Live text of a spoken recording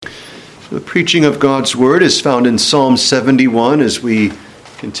The preaching of God's Word is found in Psalm 71 as we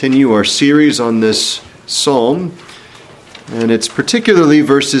continue our series on this psalm. And it's particularly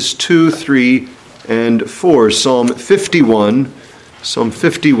verses 2, 3, and 4. Psalm 51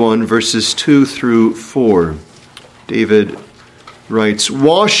 verses 2 through 4. David writes,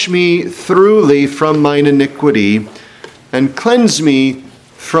 "Wash me thoroughly from mine iniquity, and cleanse me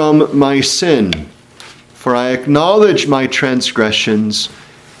from my sin. For I acknowledge my transgressions,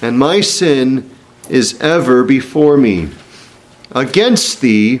 and my sin is ever before me. Against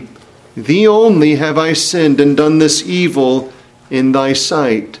thee, thee only have I sinned and done this evil in thy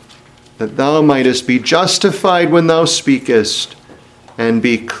sight, that thou mightest be justified when thou speakest, and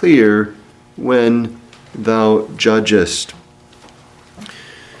be clear when thou judgest."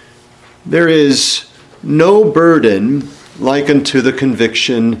 There is no burden like unto the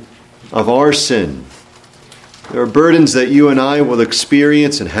conviction of our sin. There are burdens that you and I will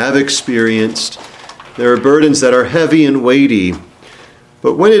experience and have experienced. There are burdens that are heavy and weighty.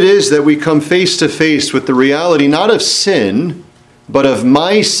 But when it is that we come face to face with the reality not of sin, but of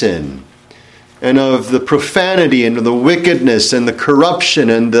my sin, and of the profanity and the wickedness and the corruption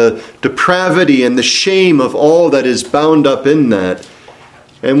and the depravity and the shame of all that is bound up in that,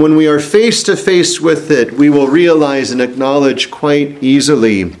 and when we are face to face with it, we will realize and acknowledge quite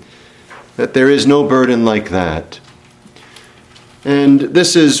easily that there is no burden like that. And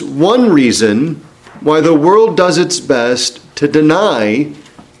this is one reason why the world does its best to deny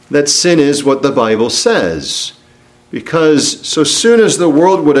that sin is what the Bible says. Because so soon as the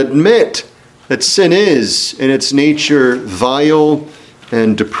world would admit that sin is in its nature vile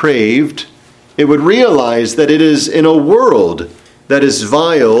and depraved, it would realize that it is in a world that is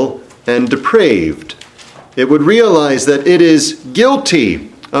vile and depraved. It would realize that it is guilty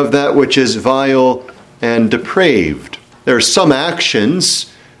of that which is vile and depraved. There are some actions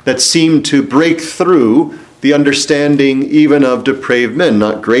that seem to break through the understanding even of depraved men,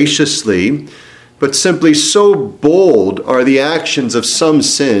 not graciously, but simply so bold are the actions of some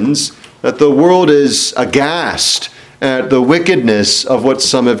sins that the world is aghast at the wickedness of what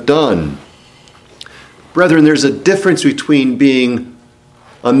some have done. Brethren, there's a difference between being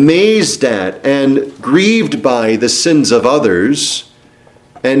amazed at and grieved by the sins of others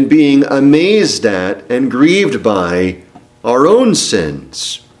and being amazed at and grieved by our own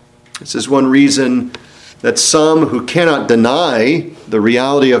sins. This is one reason that some who cannot deny the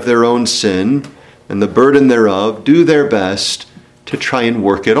reality of their own sin and the burden thereof do their best to try and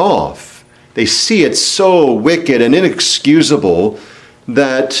work it off. They see it so wicked and inexcusable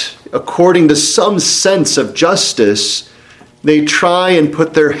that according to some sense of justice, they try and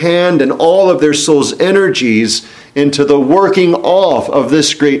put their hand and all of their soul's energies into the working off of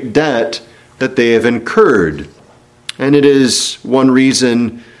this great debt that they have incurred. And it is one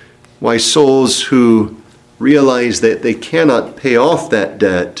reason why souls who realize that they cannot pay off that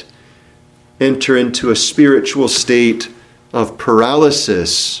debt enter into a spiritual state of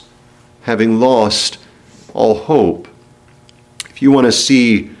paralysis, having lost all hope. If you want to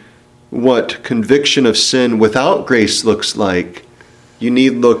see what conviction of sin without grace looks like, you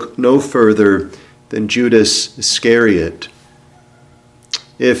need look no further than Judas Iscariot.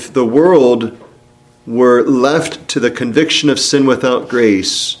 If the world were left to the conviction of sin without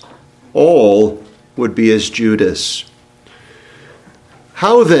grace, all would be as Judas.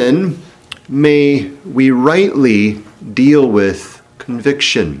 How then may we rightly deal with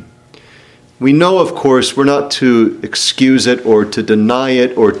conviction? We know, of course, we're not to excuse it or to deny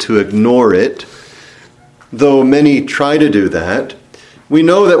it or to ignore it, though many try to do that. We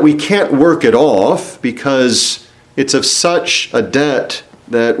know that we can't work it off because it's of such a debt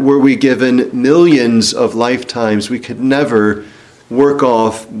that were we given millions of lifetimes, we could never work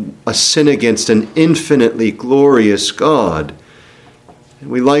off a sin against an infinitely glorious God. And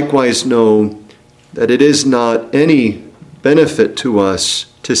we likewise know that it is not any benefit to us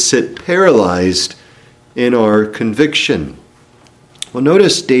to sit paralyzed in our conviction. Well,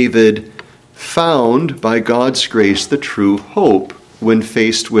 notice David found by God's grace the true hope when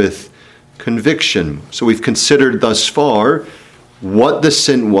faced with conviction. So we've considered thus far what the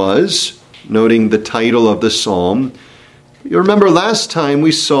sin was, noting the title of the psalm. You remember last time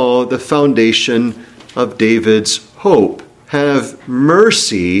we saw the foundation of David's hope. Have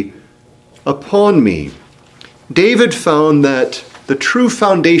mercy upon me. David found that the true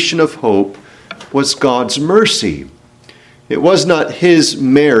foundation of hope was God's mercy. It was not his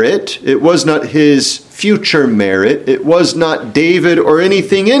merit. It was not his future merit. It was not David or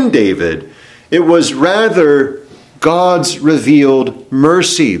anything in David. It was rather God's revealed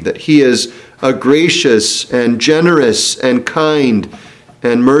mercy, that he is a gracious and generous and kind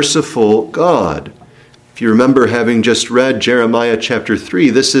and merciful God. If you remember having just read Jeremiah chapter 3,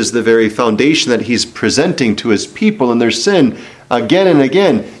 this is the very foundation that he's presenting to his people and their sin again and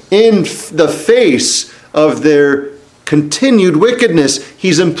again in the face of their continued wickedness.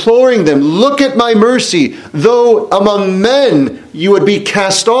 He's imploring them, look at my mercy. Though among men you would be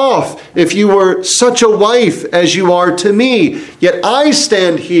cast off if you were such a wife as you are to me. Yet I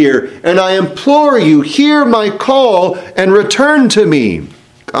stand here and I implore you, hear my call and return to me.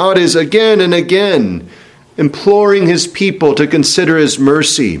 God is again and again imploring his people to consider his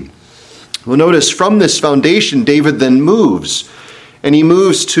mercy. Well, notice from this foundation, David then moves. And he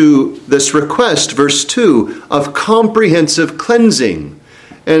moves to this request, verse 2, of comprehensive cleansing.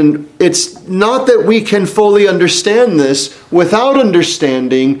 And it's not that we can fully understand this without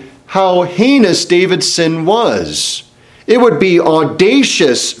understanding how heinous David's sin was. It would be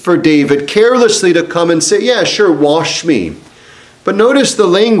audacious for David carelessly to come and say, yeah, sure, wash me. But notice the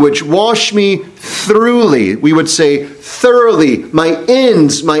language, wash me thoroughly. We would say thoroughly, my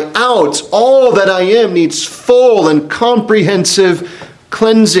ins, my outs, all that I am needs full and comprehensive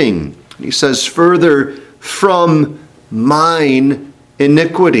cleansing. He says further, from mine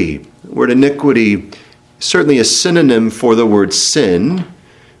iniquity. The word iniquity is certainly a synonym for the word sin,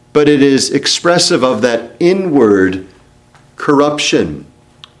 but it is expressive of that inward corruption.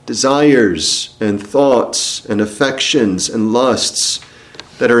 Desires and thoughts and affections and lusts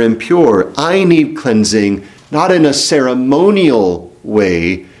that are impure. I need cleansing, not in a ceremonial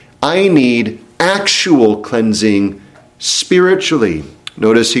way. I need actual cleansing spiritually.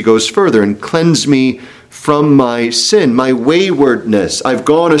 Notice he goes further, and cleanse me from my sin, my waywardness. I've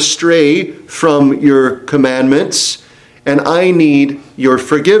gone astray from your commandments, and I need your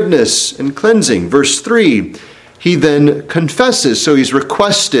forgiveness and cleansing. Verse 3. He then confesses. So he's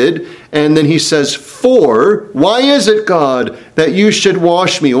requested, and then he says, why is it, God, that you should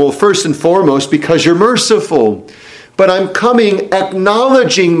wash me? Well, first and foremost, because you're merciful. But I'm coming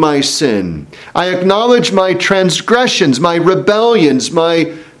acknowledging my sin. I acknowledge my transgressions, my rebellions,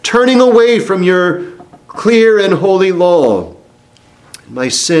 my turning away from your clear and holy law. My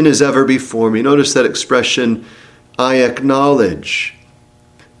sin is ever before me. Notice that expression, I acknowledge.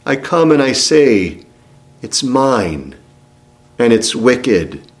 I come and I say, it's mine, and it's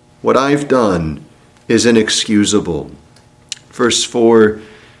wicked. What I've done is inexcusable. Verse 4,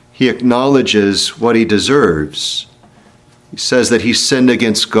 he acknowledges what he deserves. He says that he sinned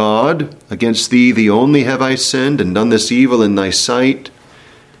against God. Against thee, the only have I sinned, and done this evil in thy sight,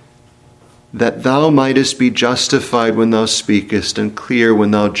 that thou mightest be justified when thou speakest, and clear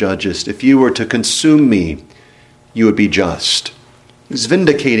when thou judgest. If you were to consume me, you would be just. He's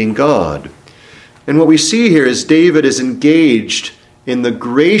vindicating God. And what we see here is David is engaged in the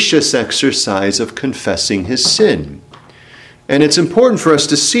gracious exercise of confessing his sin. And it's important for us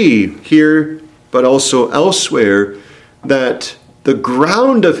to see here, but also elsewhere, that the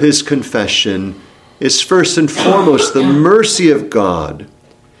ground of his confession is first and foremost the mercy of God.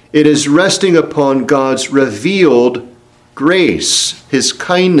 It is resting upon God's revealed grace, his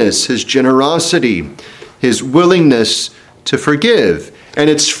kindness, his generosity, his willingness to forgive. And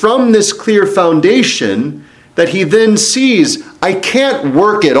it's from this clear foundation that he then sees, I can't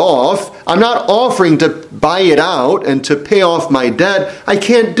work it off. I'm not offering to buy it out and to pay off my debt. I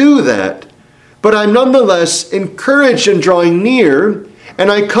can't do that. But I'm nonetheless encouraged in drawing near,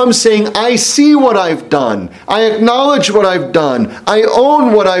 and I come saying, I see what I've done. I acknowledge what I've done. I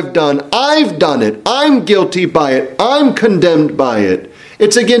own what I've done. I've done it. I'm guilty by it. I'm condemned by it.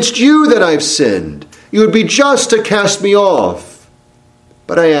 It's against you that I've sinned. You would be just to cast me off.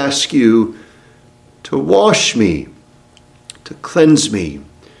 But I ask you to wash me, to cleanse me.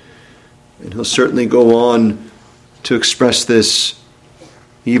 And he'll certainly go on to express this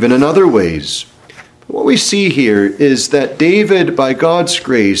even in other ways. But what we see here is that David, by God's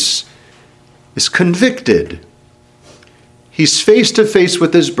grace, is convicted. He's face to face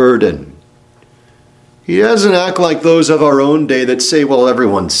with his burden. He doesn't act like those of our own day that say, well,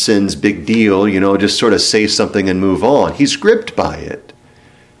 everyone sins, big deal, just sort of say something and move on. He's gripped by it.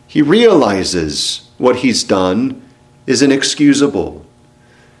 He realizes what he's done is inexcusable.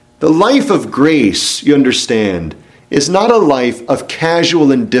 The life of grace, you understand, is not a life of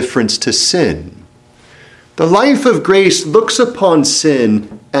casual indifference to sin. The life of grace looks upon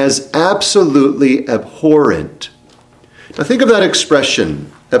sin as absolutely abhorrent. Now think of that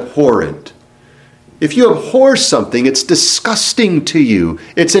expression, abhorrent. If you abhor something, it's disgusting to you.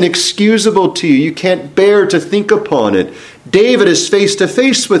 It's inexcusable to you. You can't bear to think upon it. David is face to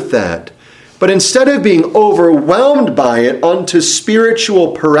face with that. But instead of being overwhelmed by it unto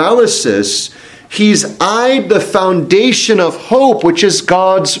spiritual paralysis, He's eyed the foundation of hope, which is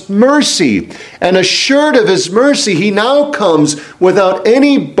God's mercy. And assured of his mercy, he now comes without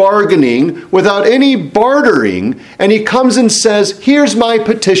any bargaining, without any bartering, and he comes and says, here's my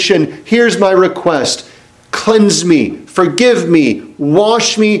petition, here's my request. Cleanse me, forgive me,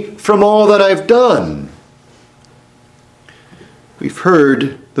 wash me from all that I've done. We've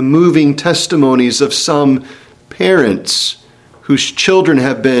heard the moving testimonies of some parents whose children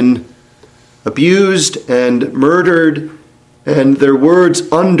have been abused and murdered, and their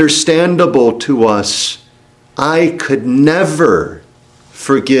words understandable to us. I could never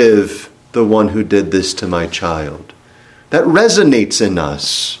forgive the one who did this to my child. That resonates in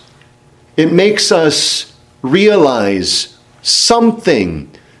us. It makes us realize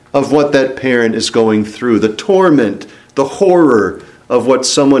something of what that parent is going through, the torment, the horror of what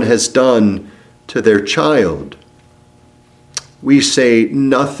someone has done to their child. We say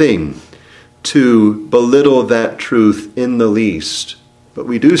nothing to belittle that truth in the least. But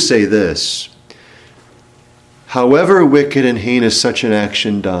we do say this: however wicked and heinous such an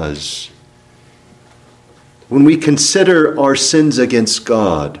action does, when we consider our sins against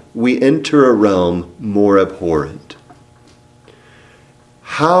God, we enter a realm more abhorrent.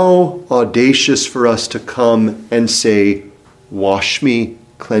 How audacious for us to come and say, wash me,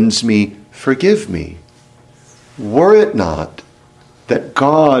 cleanse me, forgive me. Were it not that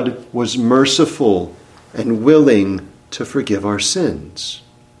God was merciful and willing to forgive our sins.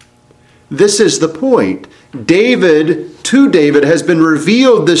 This is the point. To David has been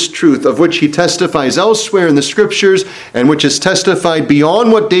revealed this truth, of which he testifies elsewhere in the scriptures, and which is testified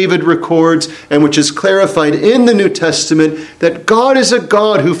beyond what David records, and which is clarified in the New Testament, that God is a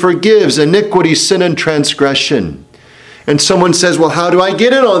God who forgives iniquity, sin, and transgression. And someone says, well, how do I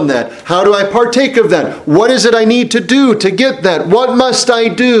get in on that? How do I partake of that? What is it I need to do to get that? What must I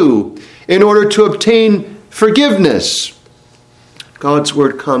do in order to obtain forgiveness? God's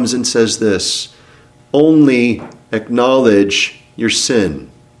word comes and says this: only acknowledge your sin.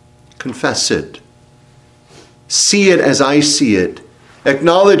 Confess it. See it as I see it.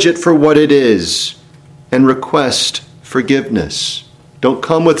 Acknowledge it for what it is and request forgiveness. Don't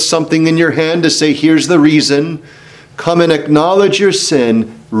come with something in your hand to say, here's the reason. Come and acknowledge your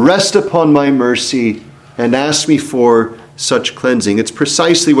sin, rest upon my mercy, and ask me for such cleansing. It's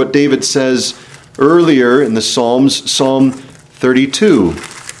precisely what David says earlier in the Psalms, Psalm 32.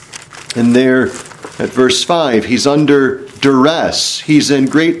 And there at verse 5, he's under duress. He's in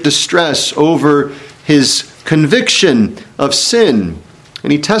great distress over his conviction of sin.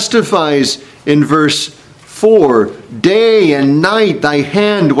 And he testifies in verse 4, day and night thy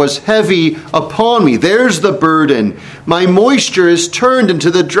hand was heavy upon me. There's the burden. My moisture is turned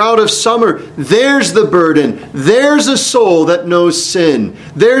into the drought of summer. There's the burden. There's a soul that knows sin.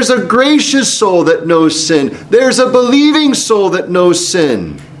 There's a gracious soul that knows sin. There's a believing soul that knows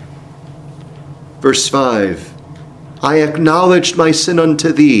sin. Verse 5, I acknowledged my sin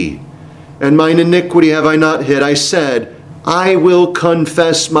unto thee, and mine iniquity have I not hid. I said, I will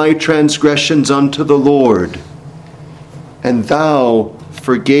confess my transgressions unto the Lord, and thou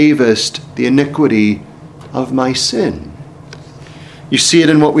forgavest the iniquity of my sin. You see it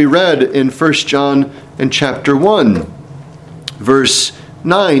in what we read in 1 John and chapter 1, verse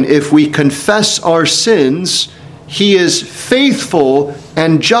 9. If we confess our sins, he is faithful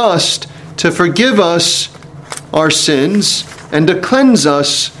and just to forgive us our sins and to cleanse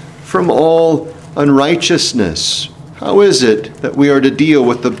us from all unrighteousness. How is it that we are to deal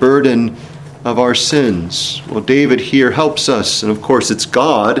with the burden of our sins? Well, David here helps us, and of course it's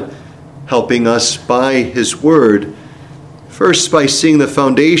God helping us by his word. First, by seeing the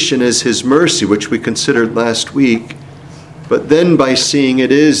foundation as his mercy, which we considered last week, but then by seeing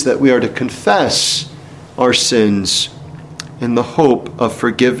it is that we are to confess our sins in the hope of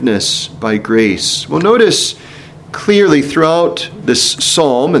forgiveness by grace. Well, notice clearly throughout this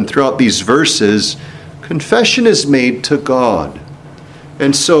psalm and throughout these verses, confession is made to God.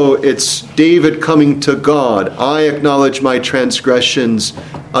 And so it's David coming to God. I acknowledge my transgressions.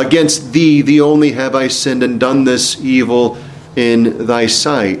 Against thee, thee only have I sinned and done this evil in thy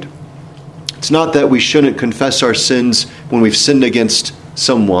sight. It's not that we shouldn't confess our sins when we've sinned against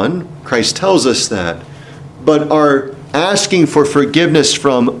someone. Christ tells us that. But our asking for forgiveness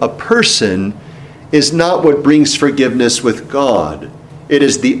from a person is not what brings forgiveness with God. It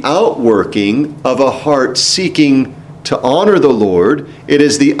is the outworking of a heart seeking to honor the Lord. It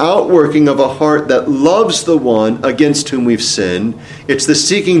is the outworking of a heart that loves the one against whom we've sinned. It's the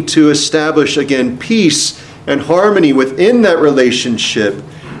seeking to establish again peace and harmony within that relationship.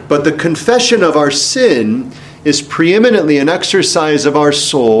 But the confession of our sin is preeminently an exercise of our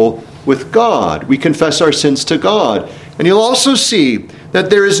soul with God. We confess our sins to God. And you'll also see that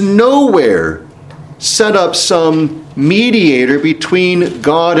there is nowhere set up some mediator between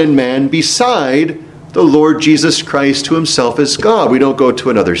God and man beside the Lord Jesus Christ, who himself is God. We don't go to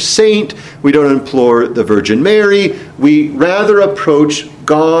another saint. We don't implore the Virgin Mary. We rather approach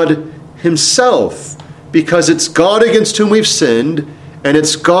God himself, because it's God against whom we've sinned, and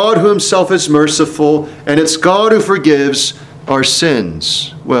it's God who himself is merciful, and it's God who forgives our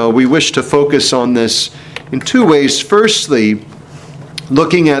sins. Well, we wish to focus on this in two ways. Firstly,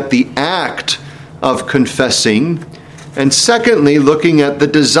 looking at the act of confessing, and secondly, looking at the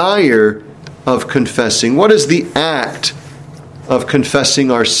desire of confessing. What is the act of confessing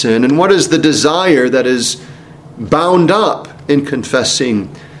our sin, and what is the desire that is bound up in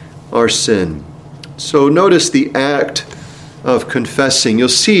confessing our sin? So notice the act of confessing. You'll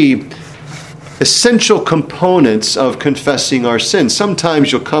see essential components of confessing our sin.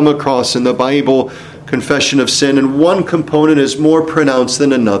 Sometimes you'll come across in the Bible confession of sin, and one component is more pronounced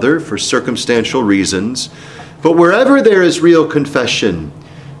than another for circumstantial reasons. But wherever there is real confession,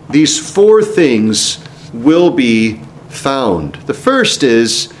 these four things will be found. The first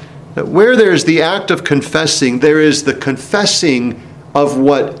is that where there's the act of confessing, there is the confessing of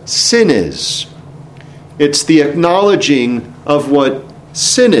what sin is. It's the acknowledging of what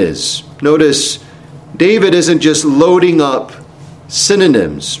sin is. Notice, David isn't just loading up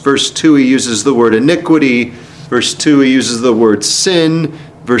synonyms. Verse 2, he uses the word iniquity. Verse 2, he uses the word sin.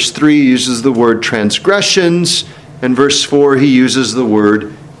 Verse 3, he uses the word transgressions. And verse 4, he uses the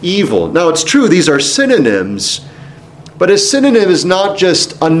word evil. Now, it's true, these are synonyms, but a synonym is not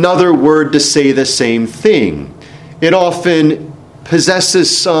just another word to say the same thing. It often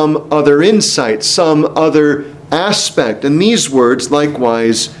possesses some other insight, some other aspect, and these words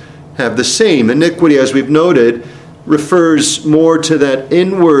likewise have the same. Iniquity, as we've noted, refers more to that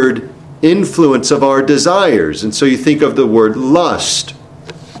inward influence of our desires, and so you think of the word lust.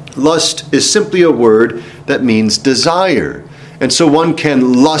 Lust is simply a word that means desire. And so one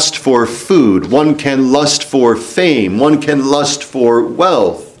can lust for food, one can lust for fame, one can lust for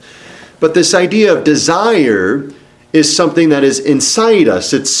wealth. But this idea of desire is something that is inside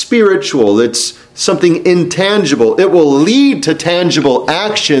us. It's spiritual. It's something intangible. It will lead to tangible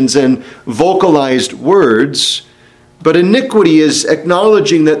actions and vocalized words. But iniquity is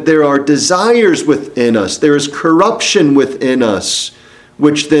acknowledging that there are desires within us. There is corruption within us,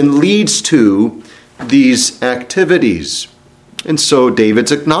 which then leads to these activities. And so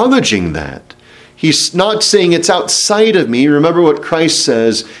David's acknowledging that. He's not saying it's outside of me. Remember what Christ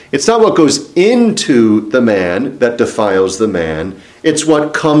says. It's not what goes into the man that defiles the man. It's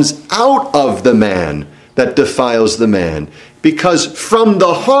what comes out of the man that defiles the man. Because from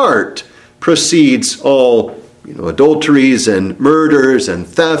the heart proceeds all adulteries and murders and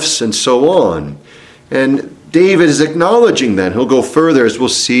thefts and so on. And David is acknowledging that. He'll go further, as we'll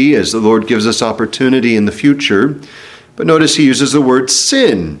see, as the Lord gives us opportunity in the future. But notice he uses the word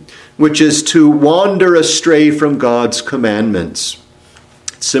sin, which is to wander astray from God's commandments.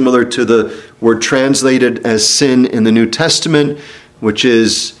 Similar to the word translated as sin in the New Testament, which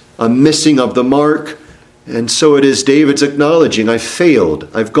is a missing of the mark. And so it is David's acknowledging, I've failed,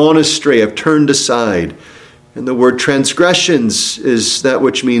 I've gone astray, I've turned aside. And the word transgressions is that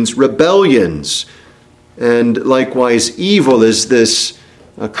which means rebellions. And likewise, evil is this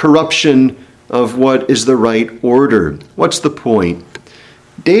corruption of what is the right order. What's the point?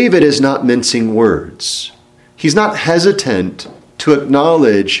 David is not mincing words. He's not hesitant to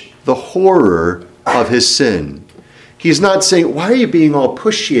acknowledge the horror of his sin. He's not saying, why are you being all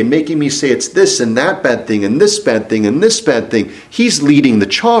pushy and making me say it's this and that bad thing and this bad thing and this bad thing? He's leading the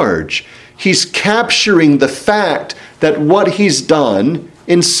charge. He's capturing the fact that what he's done,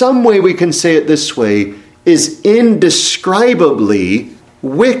 in some way we can say it this way, is indescribably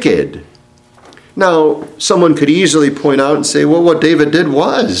wicked. Now, someone could easily point out and say, well, what David did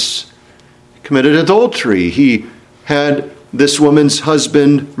was he committed adultery. He had this woman's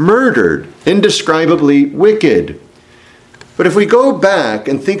husband murdered. Indescribably wicked. But if we go back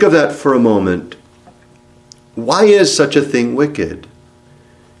and think of that for a moment, why is such a thing wicked?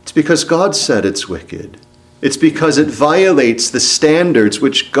 It's because God said it's wicked. It's because it violates the standards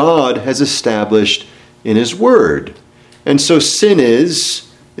which God has established in His Word. And so sin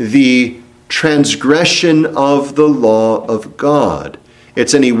is the transgression of the law of God.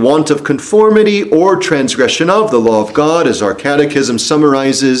 It's any want of conformity or transgression of the law of God, as our catechism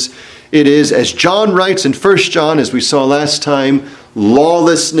summarizes. It is, as John writes in 1 John, as we saw last time,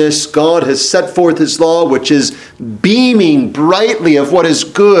 lawlessness. God has set forth His law, which is beaming brightly of what is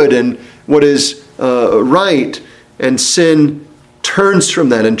good and what is right. And sin turns from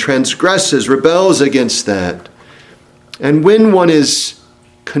that and transgresses, rebels against that. And when one is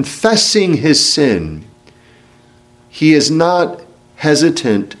confessing his sin, he is not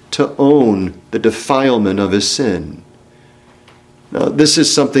hesitant to own the defilement of his sin. Now, this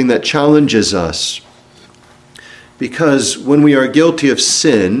is something that challenges us, because when we are guilty of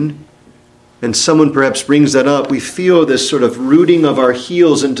sin, and someone perhaps brings that up, we feel this sort of rooting of our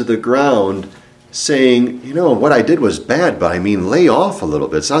heels into the ground, saying, what I did was bad, but lay off a little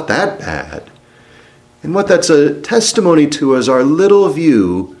bit. It's not that bad. And what that's a testimony to is our little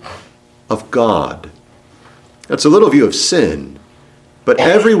view of God. That's a little view of sin. But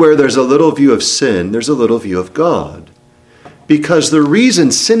everywhere there's a little view of sin, there's a little view of God. Because the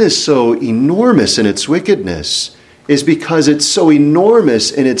reason sin is so enormous in its wickedness is because it's so enormous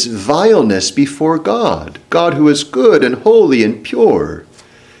in its vileness before God. God who is good and holy and pure.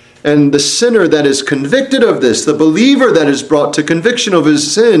 And the sinner that is convicted of this, the believer that is brought to conviction of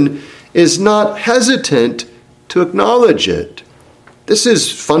his sin, is not hesitant to acknowledge it. This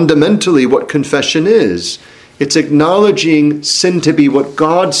is fundamentally what confession is. It's acknowledging sin to be what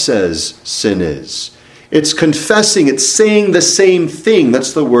God says sin is. It's confessing, it's saying the same thing.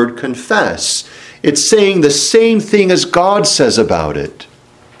 That's the word confess. It's saying the same thing as God says about it.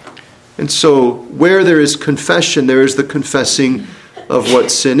 And so where there is confession, there is the confessing of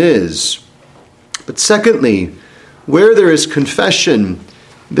what sin is. But secondly, where there is confession,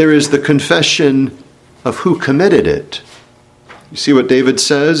 there is the confession of who committed it. You see what David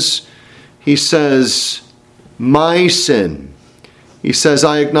says? He says, my sin. He says,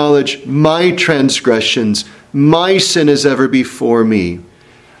 I acknowledge my transgressions. My sin is ever before me.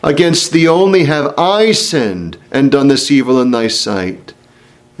 Against thee only have I sinned and done this evil in thy sight.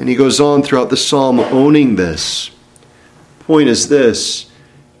 And he goes on throughout the psalm owning this. Point is this: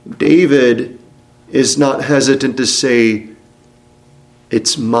 David is not hesitant to say,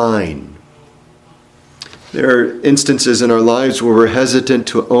 it's mine. There are instances in our lives where we're hesitant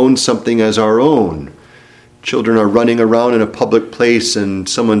to own something as our own. Children are running around in a public place and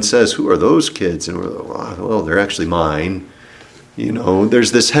someone says, who are those kids? And we're like, well, they're actually mine.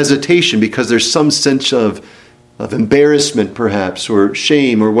 There's this hesitation because there's some sense of embarrassment perhaps, or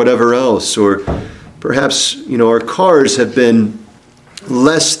shame, or whatever else. Or perhaps, our cars have been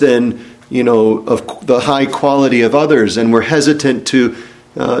less than, of the high quality of others. And we're hesitant to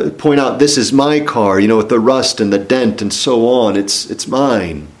point out, this is my car, with the rust and the dent and so on. It's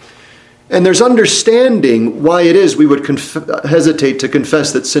mine. And there's understanding why it is we would hesitate to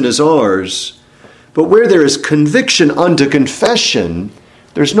confess that sin is ours. But where there is conviction unto confession,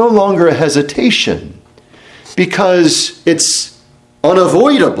 there's no longer a hesitation, because it's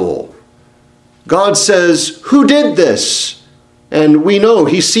unavoidable. God says, who did this? And we know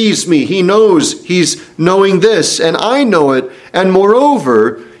he sees me. He knows he's knowing this, and I know it. And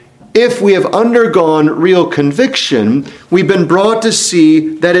moreover, if we have undergone real conviction, we've been brought to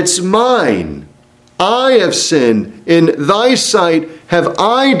see that it's mine. I have sinned. In thy sight have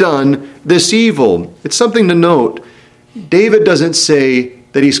I done this evil. It's something to note. David doesn't say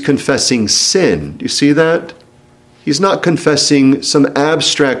that he's confessing sin. Do you see that? He's not confessing some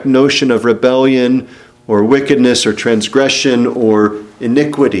abstract notion of rebellion or wickedness or transgression or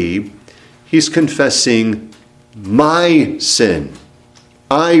iniquity. He's confessing my sin.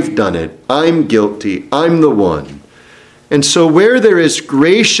 I've done it. I'm guilty. I'm the one. And so where there is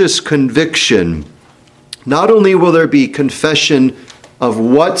gracious conviction, not only will there be confession of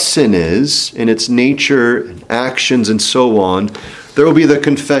what sin is in its nature and actions and so on, there will be the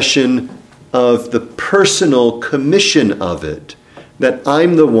confession of the personal commission of it, that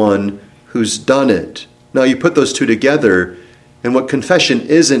I'm the one who's done it. Now you put those two together, and what confession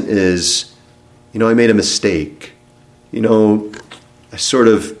isn't is, I made a mistake. I sort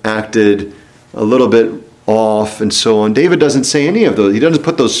of acted a little bit off and so on. David doesn't say any of those. He doesn't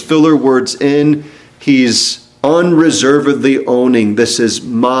put those filler words in. He's unreservedly owning, this is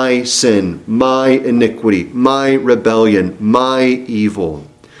my sin, my iniquity, my rebellion, my evil.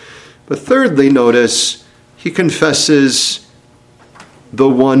 But thirdly, notice, he confesses the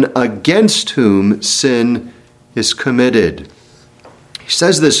one against whom sin is committed. He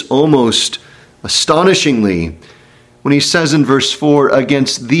says this almost astonishingly when he says in verse 4,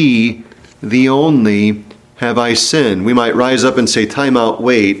 against thee, thee only, have I sinned. We might rise up and say, time out,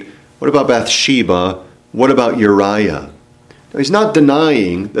 wait. What about Bathsheba? What about Uriah? Now, he's not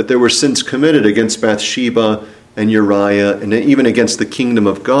denying that there were sins committed against Bathsheba and Uriah and even against the kingdom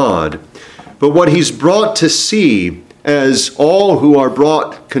of God. But what he's brought to see, as all who are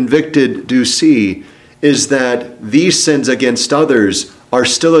brought convicted do see, is that these sins against others are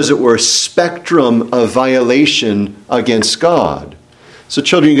still, as it were, a spectrum of violation against God. So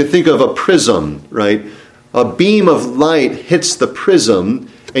children, you can think of a prism, right? A beam of light hits the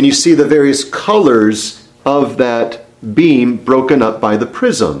prism, and you see the various colors of that beam broken up by the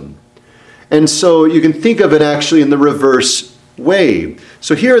prism. And so you can think of it actually in the reverse way.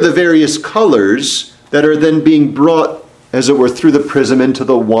 So here are the various colors that are then being brought, as it were, through the prism into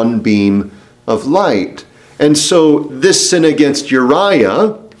the one beam of light. And so this sin against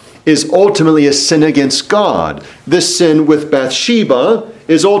Uriah is ultimately a sin against God. This sin with Bathsheba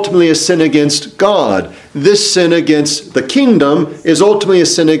is ultimately a sin against God. This sin against the kingdom is ultimately a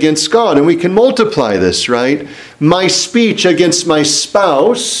sin against God. And we can multiply this, right? My speech against my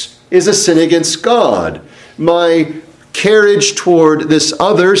spouse is a sin against God. My carriage toward this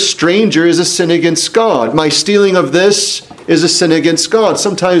other stranger is a sin against God. My stealing of this is a sin against God.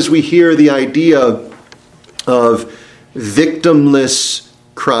 Sometimes we hear the idea of victimless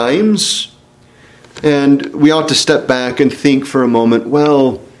crimes, and we ought to step back and think for a moment,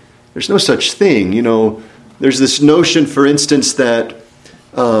 well, there's no such thing. There's this notion, for instance, that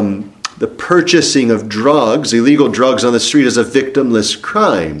the purchasing of drugs, illegal drugs on the street, is a victimless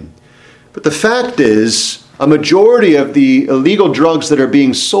crime. But the fact is, a majority of the illegal drugs that are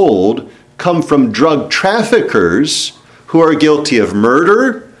being sold come from drug traffickers who are guilty of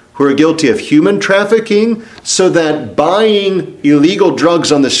murder, who are guilty of human trafficking, so that buying illegal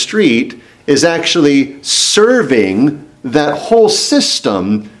drugs on the street is actually serving that whole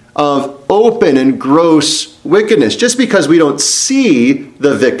system of open and gross wickedness. Just because we don't see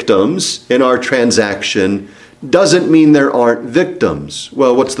the victims in our transaction doesn't mean there aren't victims.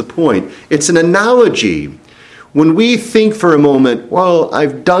 Well, what's the point? It's an analogy. When we think for a moment, well,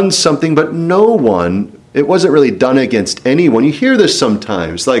 I've done something, but it wasn't really done against anyone. You hear this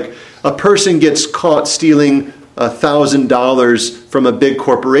sometimes, like a person gets caught stealing $1,000 from a big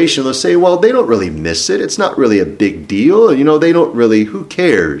corporation. They'll say, well, they don't really miss it. It's not really a big deal. They don't really, who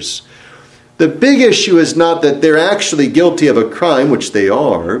cares? The big issue is not that they're actually guilty of a crime, which they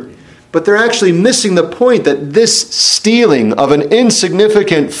are, but they're actually missing the point that this stealing of an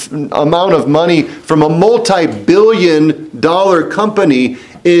insignificant amount of money from a multi-billion-dollar company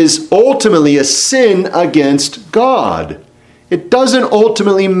is ultimately a sin against God. It doesn't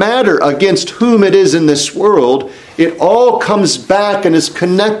ultimately matter against whom it is in this world. It all comes back and is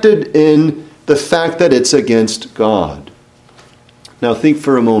connected in the fact that it's against God. Now think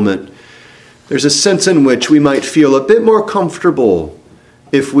for a moment. There's a sense in which we might feel a bit more comfortable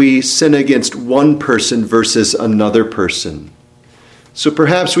if we sin against one person versus another person. So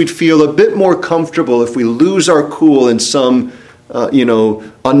perhaps we'd feel a bit more comfortable if we lose our cool in some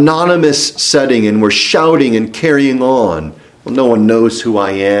anonymous setting and we're shouting and carrying on. Well, no one knows who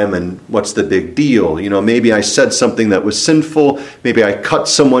I am and what's the big deal. Maybe I said something that was sinful. Maybe I cut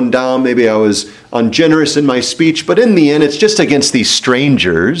someone down. Maybe I was ungenerous in my speech. But in the end, it's just against these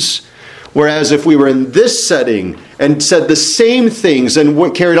strangers. Whereas if we were in this setting and said the same things and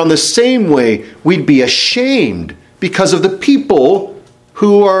carried on the same way, we'd be ashamed because of the people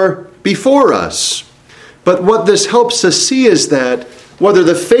who are before us. But what this helps us see is that whether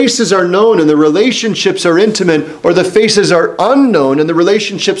the faces are known and the relationships are intimate, or the faces are unknown and the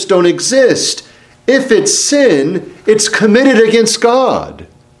relationships don't exist, if it's sin, it's committed against God.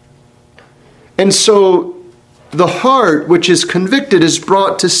 And so the heart which is convicted is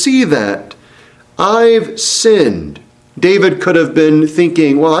brought to see that. I've sinned. David could have been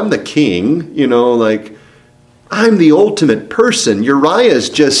thinking, well, I'm the king, I'm the ultimate person. Uriah is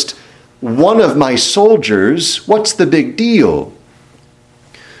just one of my soldiers. What's the big deal?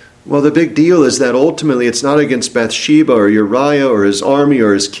 Well, the big deal is that ultimately it's not against Bathsheba or Uriah or his army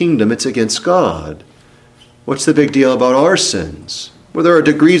or his kingdom. It's against God. What's the big deal about our sins? Well, there are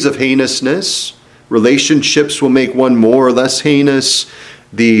degrees of heinousness. Relationships will make one more or less heinous.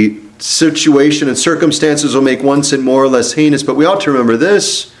 The situation and circumstances will make one sin more or less heinous. But we ought to remember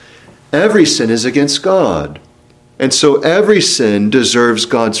this. Every sin is against God. And so every sin deserves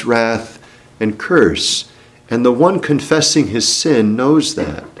God's wrath and curse. And the one confessing his sin knows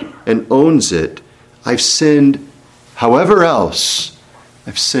that and owns it. I've sinned, however else,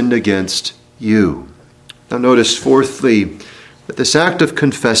 I've sinned against you. Now notice, fourthly, that this act of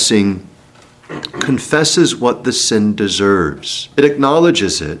confessing confesses what the sin deserves. It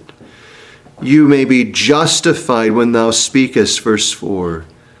acknowledges it. You may be justified when thou speakest, verse 4,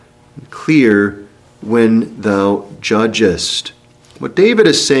 clear when thou judgest. What David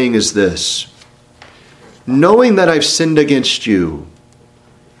is saying is this: knowing that I've sinned against you,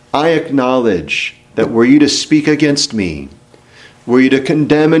 I acknowledge that were you to speak against me, were you to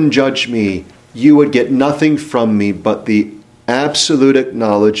condemn and judge me, you would get nothing from me but the absolute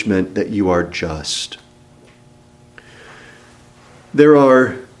acknowledgement that you are just. There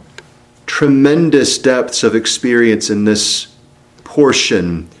are tremendous depths of experience in this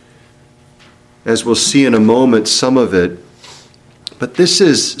portion, as we'll see in a moment, some of it. But this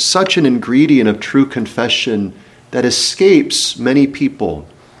is such an ingredient of true confession that escapes many people.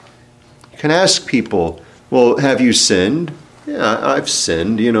 You can ask people, well, have you sinned? Yeah, I've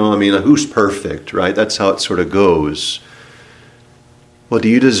sinned. Who's perfect, right? That's how it sort of goes. Well, do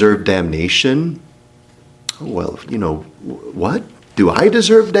you deserve damnation? Well, what? Do I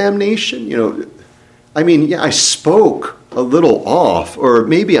deserve damnation? I spoke a little off, or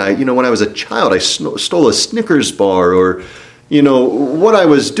maybe when I was a child, I stole a Snickers bar, or, what I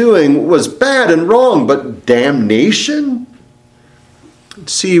was doing was bad and wrong, but damnation?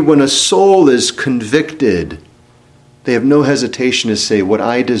 See, when a soul is convicted, they have no hesitation to say, what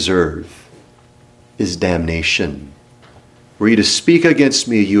I deserve is damnation. Were you to speak against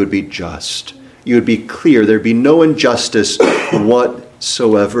me, you would be just. You would be clear. There'd be no injustice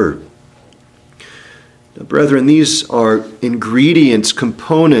whatsoever. Now, brethren, these are ingredients,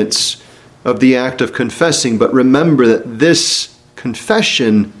 components of the act of confessing. But remember that this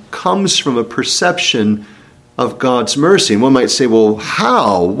confession comes from a perception of God's mercy. And one might say, well,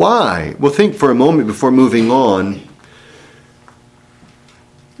 how? Why? Well, think for a moment before moving on.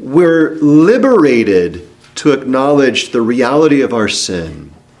 We're liberated to acknowledge the reality of our sin.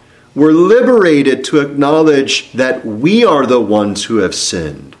 We're liberated to acknowledge that we are the ones who have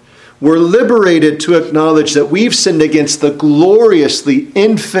sinned. We're liberated to acknowledge that we've sinned against the gloriously,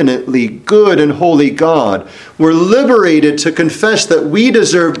 infinitely good and holy God. We're liberated to confess that we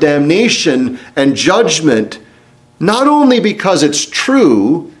deserve damnation and judgment, not only because it's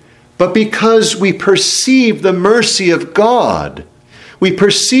true, but because we perceive the mercy of God. We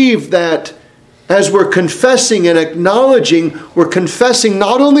perceive that as we're confessing and acknowledging, we're confessing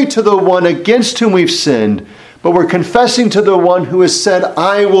not only to the one against whom we've sinned, but we're confessing to the one who has said,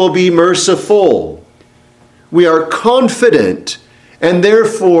 I will be merciful. We are confident, and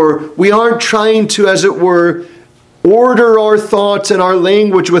therefore we aren't trying to, as it were, order our thoughts and our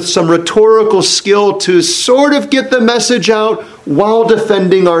language with some rhetorical skill to sort of get the message out while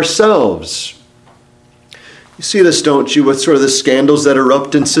defending ourselves. You see this, don't you, with sort of the scandals that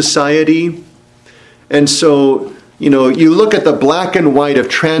erupt in society? And so, you look at the black and white of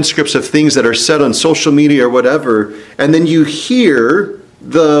transcripts of things that are said on social media or whatever, and then you hear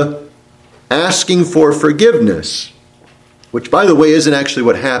the asking for forgiveness, which, by the way, isn't actually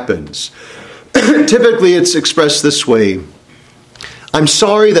what happens. Typically, it's expressed this way. I'm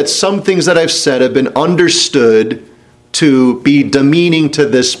sorry that some things that I've said have been understood to be demeaning to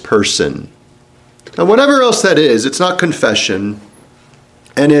this person. Now, whatever else that is, it's not confession,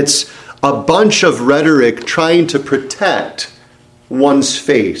 and it's a bunch of rhetoric trying to protect one's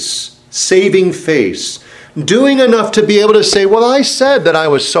face, saving face, doing enough to be able to say, well, I said that I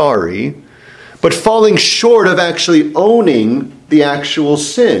was sorry, but falling short of actually owning the actual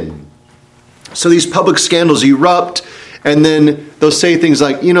sin. So these public scandals erupt, and then they'll say things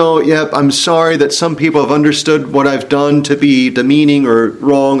like, I'm sorry that some people have understood what I've done to be demeaning or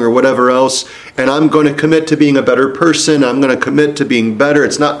wrong or whatever else, and I'm going to commit to being a better person. I'm going to commit to being better.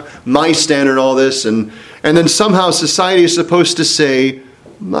 It's not my standard, all this. And then somehow society is supposed to say,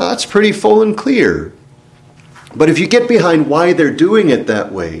 that's pretty full and clear. But if you get behind why they're doing it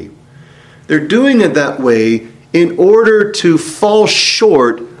that way, they're doing it that way in order to fall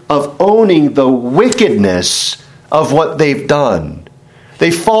short of owning the wickedness of what they've done.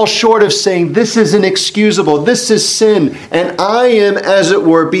 They fall short of saying, this is inexcusable, this is sin, and I am, as it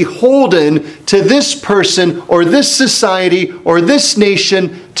were, beholden to this person or this society or this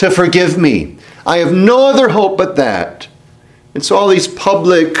nation to forgive me. I have no other hope but that. And so all these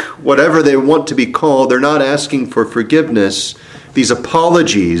public, whatever they want to be called, they're not asking for forgiveness. These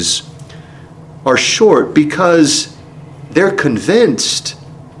apologies are short because they're convinced,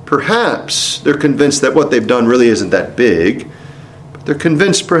 perhaps they're convinced that what they've done really isn't that big. They're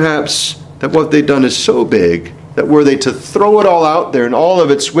convinced perhaps that what they've done is so big that were they to throw it all out there in all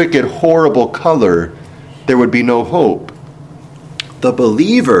of its wicked, horrible color, there would be no hope. The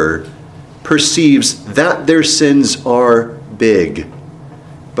believer perceives that their sins are big,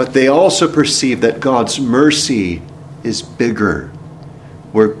 but they also perceive that God's mercy is bigger.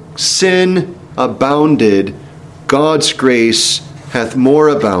 Where sin abounded, God's grace hath more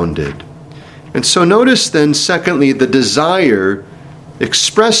abounded. And so notice then, secondly, the desire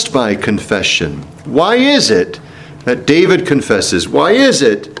expressed by confession. Why is it that David confesses? Why is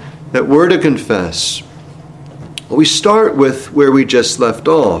it that we're to confess? Well, we start with where we just left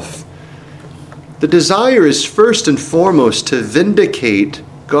off. The desire is first and foremost to vindicate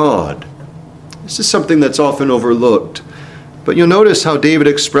God. This is something that's often overlooked. But you'll notice how David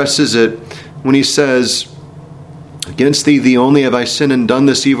expresses it when he says, "Against thee only have I sinned and done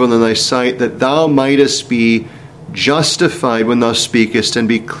this evil in thy sight, that thou mightest be justified when thou speakest and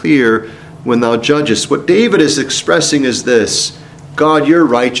be clear when thou judgest." What David is expressing is this: God, you're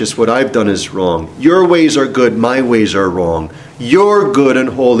righteous, what I've done is wrong. Your ways are good, my ways are wrong. You're good and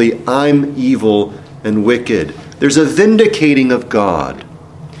holy, I'm evil and wicked. There's a vindicating of God.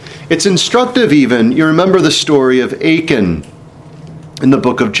 It's instructive even. You remember the story of Achan in the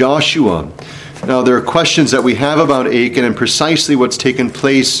book of Joshua. Now, there are questions that we have about Achan and precisely what's taken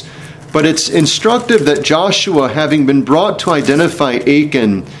place, but it's instructive that Joshua, having been brought to identify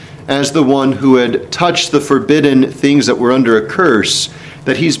Achan as the one who had touched the forbidden things that were under a curse,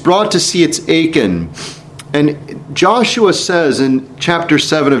 that he's brought to see it's Achan. And Joshua says in chapter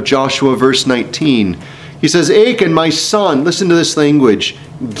 7 of Joshua, verse 19, he says, "Achan, my son," listen to this language,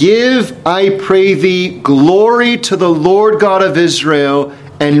 "give, I pray thee, glory to the Lord God of Israel,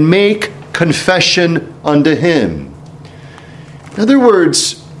 and make confession unto him." In other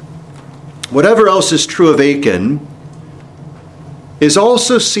words, whatever else is true of Achan is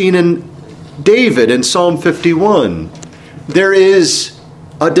also seen in David in Psalm 51. There is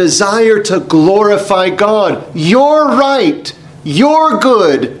a desire to glorify God. You're right. You're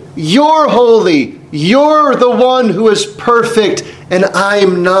good. You're holy. You're the one who is perfect, and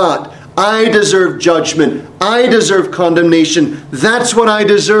I'm not. I deserve judgment. I deserve condemnation. That's what I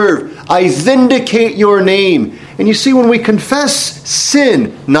deserve. I vindicate your name. And you see, when we confess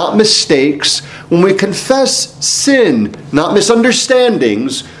sin, not mistakes, when we confess sin, not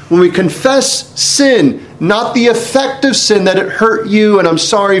misunderstandings, when we confess sin, not the effect of sin that it hurt you and I'm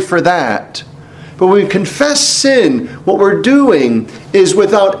sorry for that, but when we confess sin, what we're doing is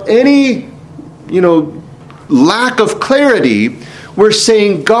without any, lack of clarity, we're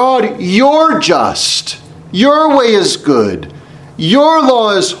saying, God, you're just. Your way is good. Your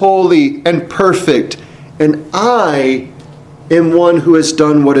law is holy and perfect. And I am one who has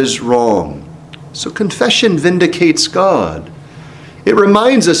done what is wrong. So confession vindicates God. It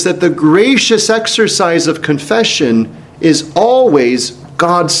reminds us that the gracious exercise of confession is always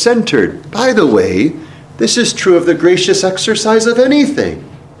God-centered. By the way, this is true of the gracious exercise of anything.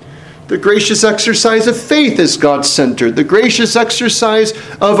 The gracious exercise of faith is God-centered. The gracious exercise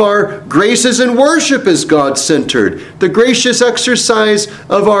of our graces and worship is God-centered. The gracious exercise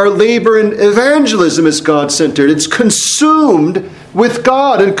of our labor in evangelism is God-centered. It's consumed with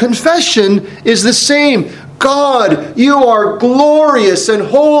God, and confession is the same. God, you are glorious and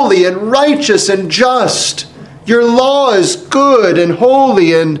holy and righteous and just. Your law is good and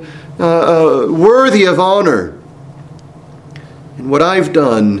holy and worthy of honor. And what I've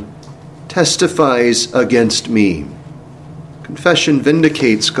done testifies against me. Confession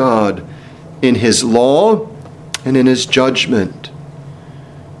vindicates God in his law and in his judgment.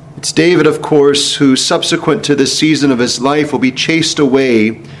 It's David, of course, who subsequent to this season of his life will be chased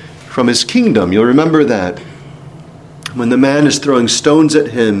away from his kingdom. You'll remember that. When the man is throwing stones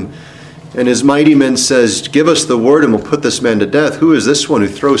at him and his mighty men says, "Give us the word and we'll put this man to death. Who is this one who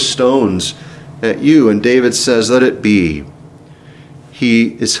throws stones at you?" And David says, "Let it be."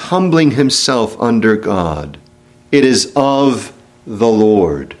 He is humbling himself under God. It is of the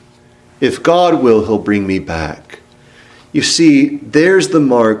Lord. If God will, he'll bring me back. You see, there's the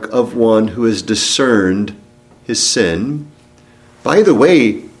mark of one who has discerned his sin. By the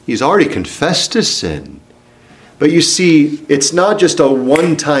way, he's already confessed his sin. But you see, it's not just a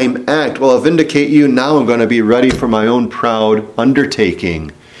one-time act. Well, I'll vindicate you, now I'm going to be ready for my own proud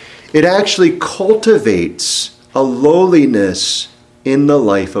undertaking. It actually cultivates a lowliness in the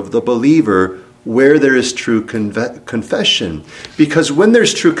life of the believer where there is true confession. Because when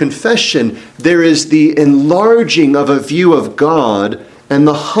there's true confession, there is the enlarging of a view of God and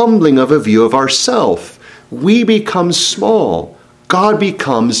the humbling of a view of ourself. We become small. God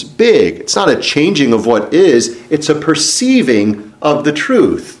becomes big. It's not a changing of what is, it's a perceiving of the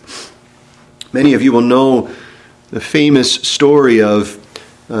truth. Many of you will know the famous story of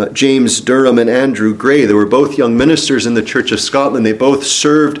James Durham and Andrew Gray. They were both young ministers in the Church of Scotland. They both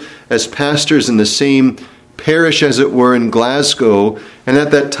served as pastors in the same parish, as it were, in Glasgow. And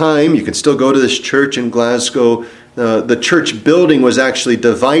at that time, you can still go to this church in Glasgow. The church building was actually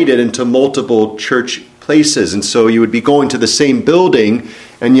divided into multiple church places. And so you would be going to the same building,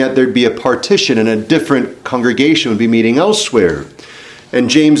 and yet there'd be a partition and a different congregation would be meeting elsewhere. And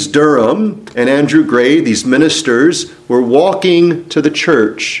James Durham and Andrew Gray, these ministers, were walking to the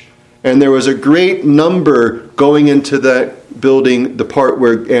church. And there was a great number going into that building, the part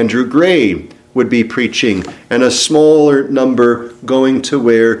where Andrew Gray would be preaching, and a smaller number going to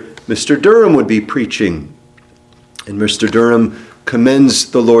where Mr. Durham would be preaching. And Mr. Durham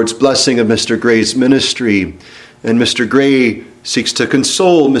commends the Lord's blessing of Mr. Gray's ministry. And Mr. Gray seeks to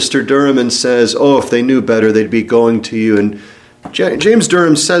console Mr. Durham and says, oh, if they knew better, they'd be going to you. And James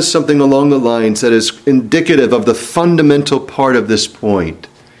Durham says something along the lines that is indicative of the fundamental part of this point.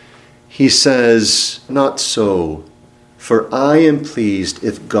 He says, not so, for I am pleased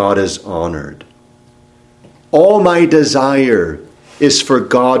if God is honored. All my desire is for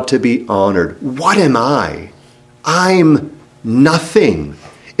God to be honored. What am I? I'm nothing.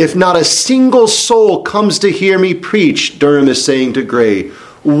 If not a single soul comes to hear me preach, Durham is saying to Gray,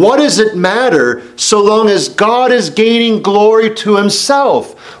 what does it matter so long as God is gaining glory to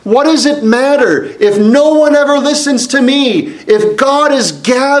himself? What does it matter if no one ever listens to me, if God is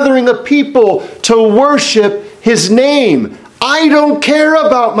gathering a people to worship his name? I don't care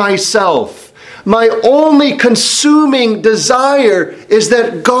about myself. My only consuming desire is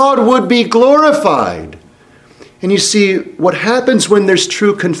that God would be glorified. And you see, what happens when there's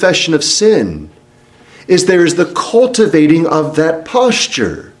true confession of sin is there's the cultivating of that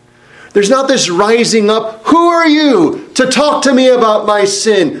posture. There's not this rising up, who are you to talk to me about my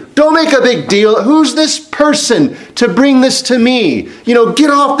sin? Don't make a big deal. Who's this person to bring this to me?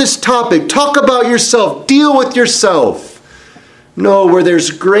 Get off this topic. Talk about yourself. Deal with yourself. No, where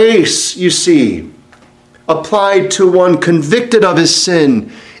there's grace, you see, applied to one convicted of his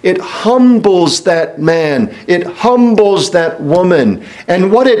sin, it humbles that man. It humbles that woman.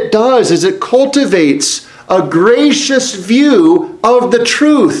 And what it does is it cultivates a gracious view of the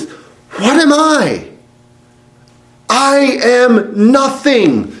truth. What am I? I am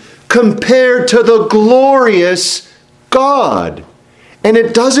nothing compared to the glorious God. And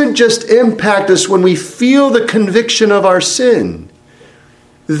it doesn't just impact us when we feel the conviction of our sin.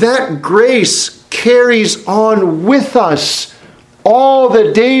 That grace carries on with us all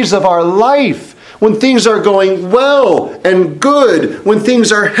the days of our life, when things are going well and good, when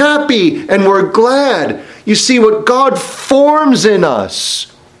things are happy and we're glad. You see, what God forms in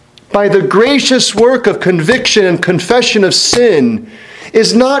us by the gracious work of conviction and confession of sin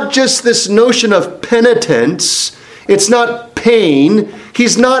is not just this notion of penitence. It's not pain.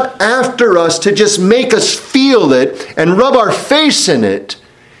 He's not after us to just make us feel it and rub our face in it.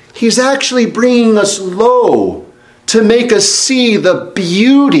 He's actually bringing us low to make us see the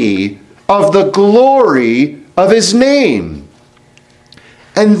beauty of the glory of his name.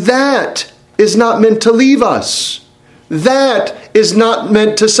 And that is not meant to leave us. That is not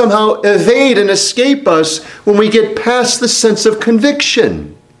meant to somehow evade and escape us when we get past the sense of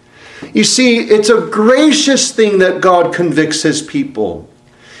conviction. You see, it's a gracious thing that God convicts his people.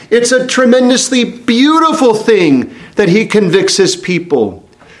 It's a tremendously beautiful thing that he convicts his people.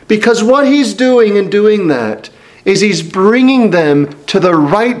 Because what he's doing in doing that is he's bringing them to the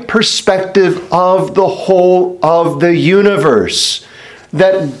right perspective of the whole of the universe.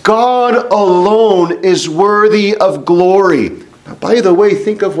 That God alone is worthy of glory. Now, by the way,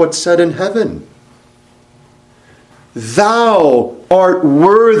 think of what's said in heaven. Thou art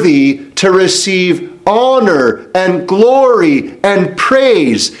worthy to receive honor and glory and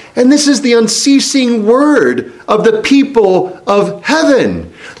praise. And this is the unceasing word of the people of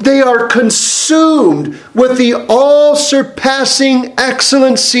heaven. They are consumed with the all-surpassing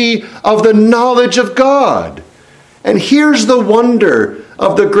excellency of the knowledge of God. And here's the wonder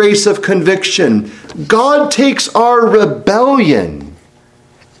of the grace of conviction. God takes our rebellion,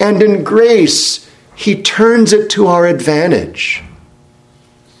 and in grace, he turns it to our advantage.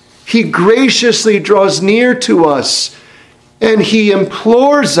 He graciously draws near to us, and he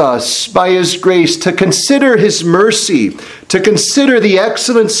implores us by his grace to consider his mercy, to consider the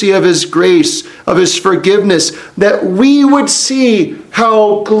excellency of his grace, of his forgiveness, that we would see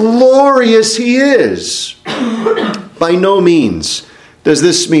how glorious he is. By no means does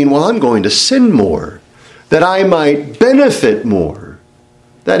this mean, well, I'm going to sin more, that I might benefit more.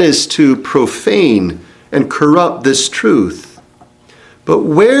 That is to profane and corrupt this truth. But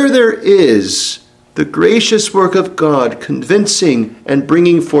where there is the gracious work of God convincing and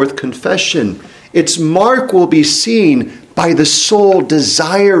bringing forth confession, its mark will be seen by the soul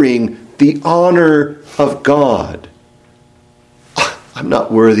desiring the honor of God. I'm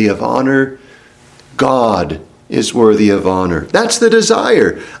not worthy of honor. God is worthy of honor. That's the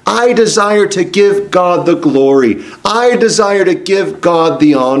desire. I desire to give God the glory. I desire to give God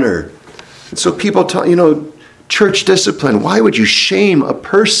the honor. And so people talk, church discipline. Why would you shame a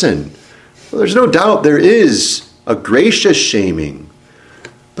person? Well, there's no doubt there is a gracious shaming.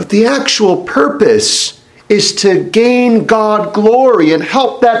 But the actual purpose is to gain God glory and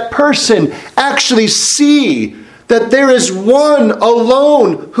help that person actually see that there is one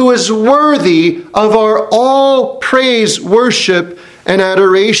alone who is worthy of our all praise, worship, and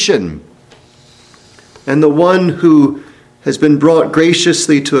adoration. And the one who has been brought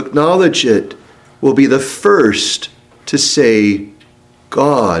graciously to acknowledge it will be the first to say,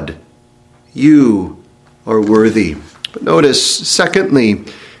 God, you are worthy. But notice, secondly,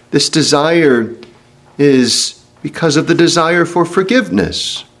 this desire is because of the desire for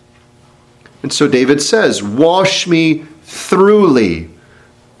forgiveness. And so David says, wash me thoroughly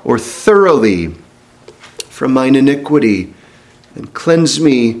or thoroughly from mine iniquity and cleanse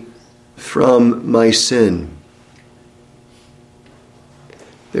me from my sin.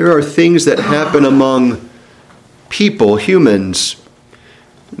 There are things that happen among people, humans,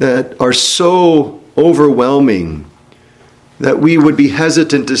 that are so overwhelming that we would be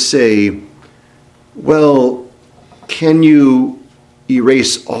hesitant to say, well, can you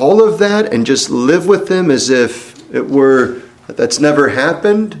erase all of that and just live with them as if it were that's never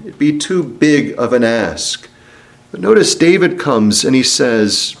happened? It'd be too big of an ask. But notice David comes and he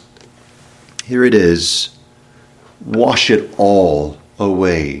says, here it is, wash it all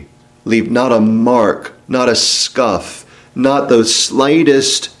away. Leave not a mark, not a scuff, not the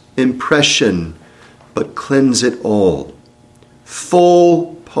slightest impression, but cleanse it all.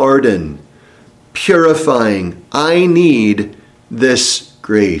 Full pardon, purifying. I need this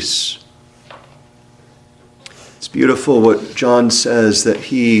grace. It's beautiful what John says, that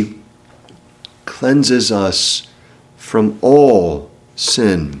he cleanses us from all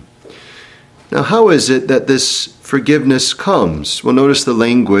sin. Now, how is it that this forgiveness comes? Well, notice the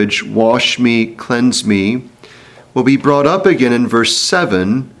language, wash me, cleanse me, will be brought up again in verse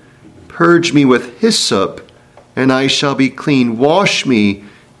 7. Purge me with hyssop, and I shall be clean. Wash me,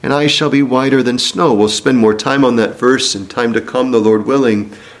 and I shall be whiter than snow. We'll spend more time on that verse in time to come, the Lord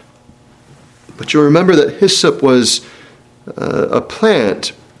willing. But you'll remember that hyssop was a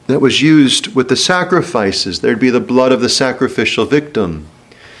plant that was used with the sacrifices. There'd be the blood of the sacrificial victim.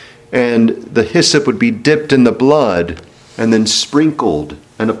 And the hyssop would be dipped in the blood and then sprinkled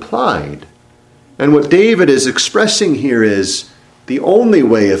and applied. And what David is expressing here is the only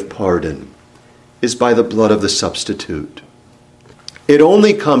way of pardon is by the blood of the substitute. It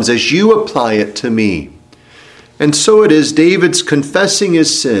only comes as you apply it to me. And so it is David's confessing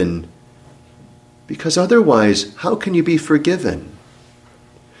his sin, because otherwise, how can you be forgiven?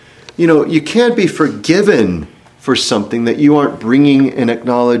 You know, you can't be forgiven for something that you aren't bringing and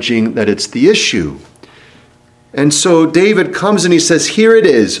acknowledging that it's the issue. And so David comes and he says, here it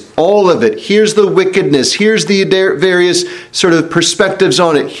is, all of it. Here's the wickedness. Here's the various sort of perspectives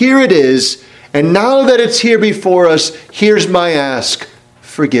on it. Here it is. And now that it's here before us, here's my ask.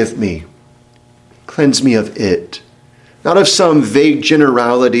 Forgive me. Cleanse me of it. Not of some vague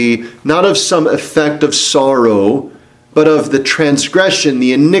generality, not of some effect of sorrow, but of the transgression,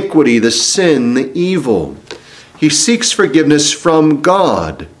 the iniquity, the sin, the evil. He seeks forgiveness from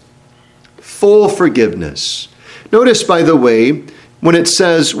God. Full forgiveness. Notice, by the way, when it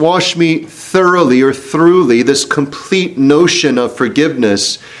says, wash me thoroughly or throughly, this complete notion of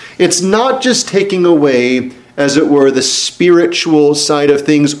forgiveness, it's not just taking away, as it were, the spiritual side of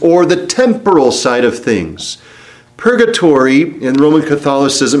things or the temporal side of things. Purgatory in Roman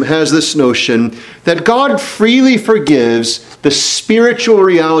Catholicism has this notion that God freely forgives the spiritual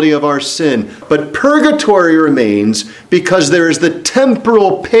reality of our sin, but purgatory remains because there is the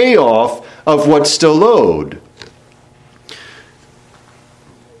temporal payoff of what's still owed.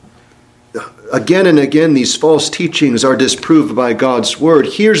 Again and again, these false teachings are disproved by God's word.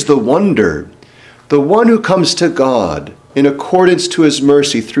 Here's the wonder. The one who comes to God in accordance to his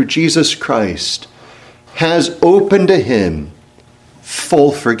mercy through Jesus Christ has open to him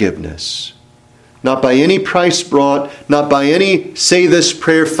full forgiveness. Not by any price brought, not by any say this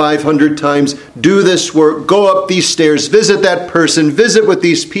prayer 500 times, do this work, go up these stairs, visit that person, visit with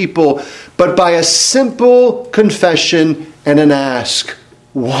these people, but by a simple confession and an ask,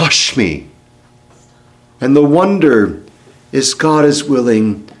 wash me. And the wonder is God is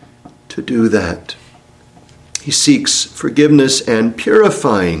willing to do that. He seeks forgiveness and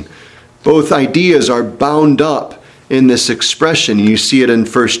purifying. Both ideas are bound up in this expression. You see it in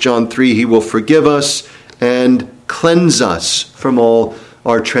 1 John 3. He will forgive us and cleanse us from all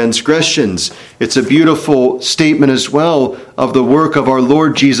our transgressions. It's a beautiful statement as well of the work of our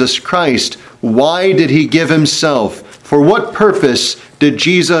Lord Jesus Christ. Why did he give himself? For what purpose did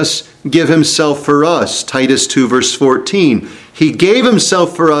Jesus give himself for us? Titus 2 verse 14. He gave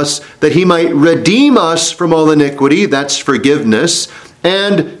himself for us that he might redeem us from all iniquity, that's forgiveness,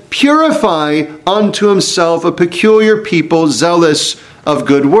 and purify unto himself a peculiar people zealous of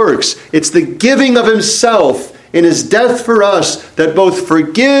good works. It's the giving of himself in his death for us that both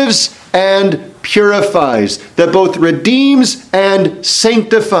forgives and purifies, that both redeems and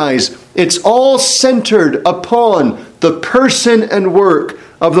sanctifies. It's all centered upon the person and work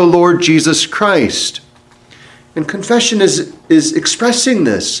of the Lord Jesus Christ. And confession is expressing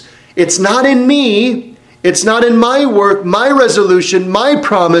this. It's not in me. It's not in my work, my resolution, my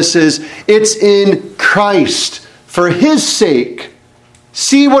promises. It's in Christ. For his sake.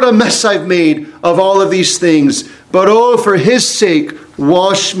 See what a mess I've made of all of these things. But oh, for his sake,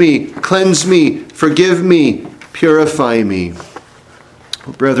 wash me, cleanse me, forgive me, purify me.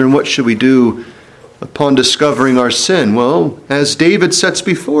 Well, brethren, what should we do upon discovering our sin? Well, as David sets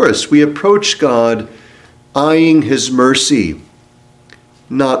before us, we approach God eyeing his mercy,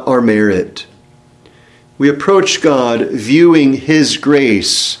 not our merit. We approach God viewing his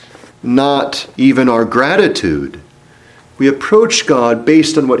grace, not even our gratitude. We approach God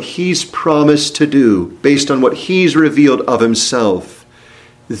based on what he's promised to do, based on what he's revealed of himself.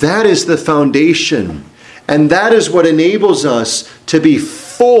 That is the foundation, and that is what enables us to be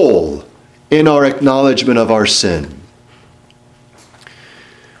full in our acknowledgement of our sin.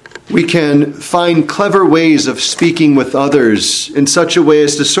 We can find clever ways of speaking with others in such a way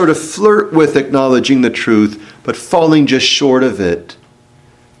as to sort of flirt with acknowledging the truth, but falling just short of it.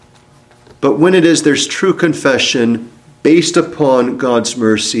 But when there's true confession based upon God's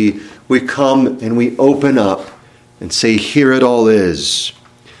mercy, we come and we open up and say, here it all is.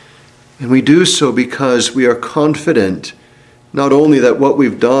 And we do so because we are confident not only that what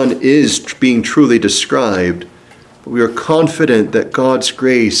we've done is being truly described, but we are confident that God's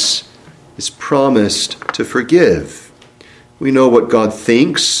grace is promised to forgive. We know what God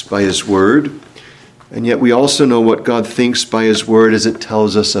thinks by his word, and yet we also know what God thinks by his word as it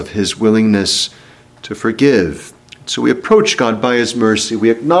tells us of his willingness to forgive. So we approach God by his mercy, we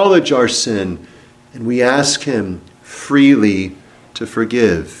acknowledge our sin, and we ask him freely to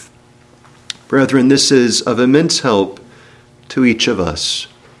forgive. Brethren, this is of immense help to each of us.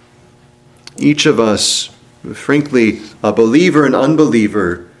 Each of us, frankly, a believer and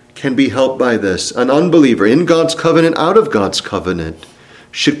unbeliever, can be helped by this. An unbeliever, in God's covenant, out of God's covenant,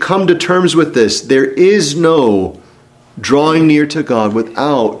 should come to terms with this. There is no drawing near to God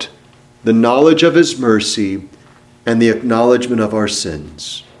without the knowledge of his mercy and the acknowledgement of our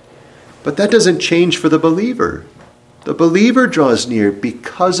sins. But that doesn't change for the believer. The believer draws near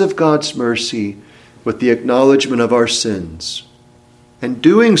because of God's mercy with the acknowledgement of our sins. And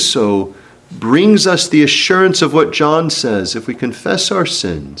doing so brings us the assurance of what John says. If we confess our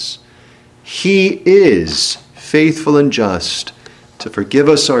sins, he is faithful and just to forgive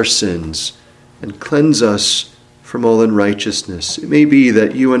us our sins and cleanse us from all unrighteousness. It may be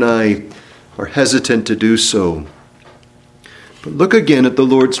that you and I are hesitant to do so. But look again at the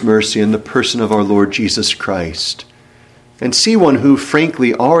Lord's mercy in the person of our Lord Jesus Christ, and see one who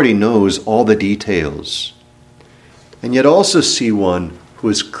frankly already knows all the details, and yet also see one who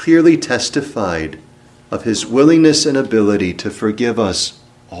has clearly testified of his willingness and ability to forgive us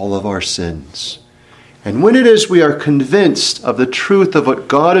all of our sins. And when it is we are convinced of the truth of what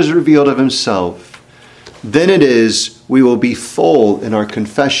God has revealed of himself, then it is we will be full in our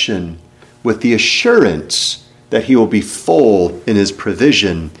confession with the assurance that he will be full in his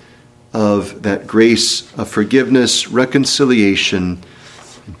provision of that grace of forgiveness, reconciliation,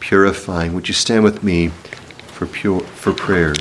 and purifying. Would you stand with me for prayer?